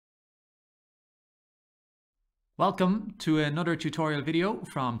Welcome to another tutorial video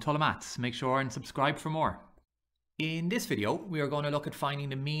from Maths. Make sure and subscribe for more. In this video, we are going to look at finding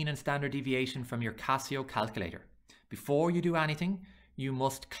the mean and standard deviation from your Casio calculator. Before you do anything, you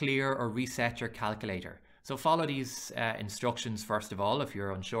must clear or reset your calculator. So follow these instructions first of all if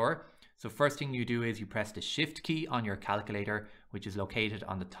you're unsure. So first thing you do is you press the Shift key on your calculator, which is located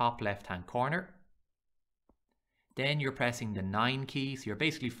on the top left-hand corner. Then you're pressing the 9 key, so you're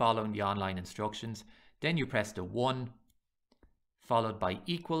basically following the online instructions. Then you press the 1, followed by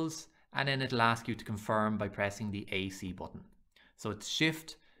equals, and then it'll ask you to confirm by pressing the AC button. So it's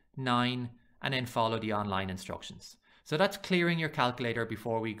Shift, 9, and then follow the online instructions. So that's clearing your calculator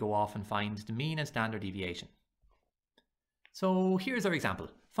before we go off and find the mean and standard deviation. So here's our example.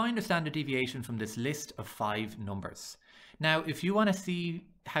 Find the standard deviation from this list of 5 numbers. Now, if you want to see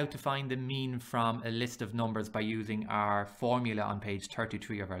how to find the mean from a list of numbers by using our formula on page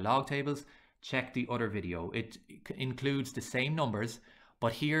 33 of our log tables, check the other video. It includes the same numbers,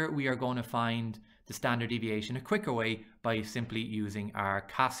 but here we are going to find the standard deviation a quicker way by simply using our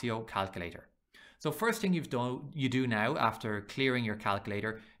Casio calculator. So first thing you do now after clearing your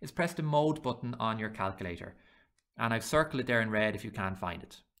calculator is press the mode button on your calculator. And I've circled it there in red if you can't find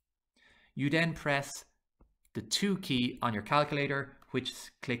it. You then press the 2 key on your calculator, which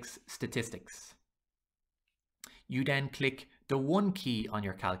clicks statistics. You then click the 1 key on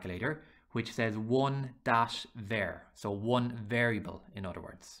your calculator, which says 1-var, so one variable in other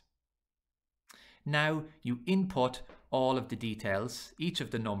words. Now you input all of the details, each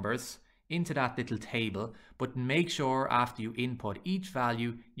of the numbers, into that little table, but make sure after you input each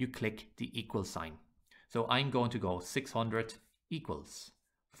value, you click the equal sign. So I'm going to go 600 equals,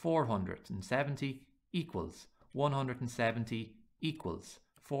 470 equals, 170 equals,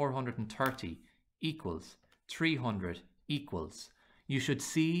 430 equals, 300 equals. You should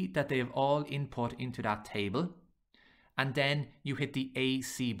see that they have all input into that table, and then you hit the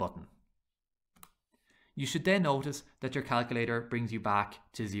AC button. You should then notice that your calculator brings you back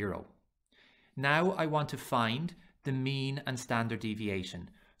to 0. Now I want to find the mean and standard deviation.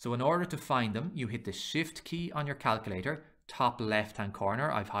 So in order to find them, you hit the Shift key on your calculator, top left hand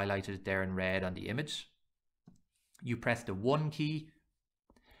corner. I've highlighted it there in red on the image. You press the 1 key,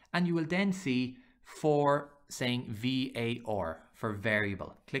 and you will then see 4 saying VAR for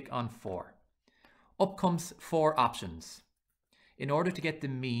variable. Click on 4. Up comes 4 options. In order to get the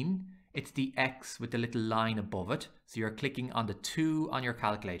mean, it's the X with the little line above it. So you're clicking on the 2 on your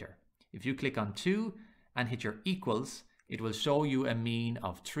calculator. If you click on 2 and hit your equals, it will show you a mean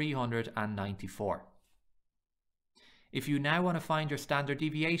of 394. If you now want to find your standard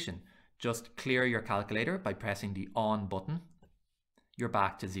deviation, just clear your calculator by pressing the on button. You're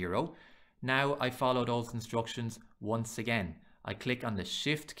back to 0. Now I follow those instructions once again. I click on the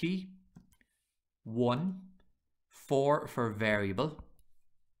Shift key, 1, 4 for variable,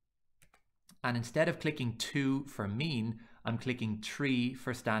 and instead of clicking 2 for mean, I'm clicking 3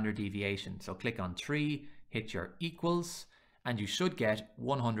 for standard deviation. So click on 3, hit your equals, and you should get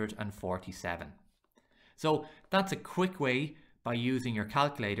 147. So that's a quick way by using your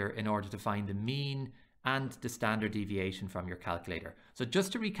calculator in order to find the mean and the standard deviation from your calculator. So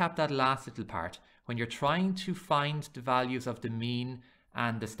just to recap that last little part, when you're trying to find the values of the mean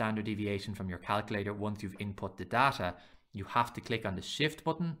and the standard deviation from your calculator once you've input the data, you have to click on the Shift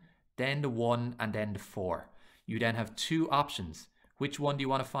button, then the 1 and then the 4. You then have 2 options. Which one do you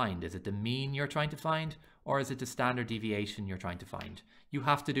want to find? Is it the mean you're trying to find, or is it the standard deviation you're trying to find? You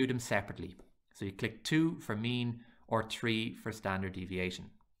have to do them separately. So you click 2 for mean or 3 for standard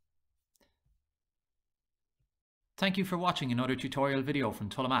deviation. Thank you for watching another tutorial video from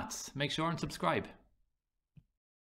Maths. Make sure and subscribe.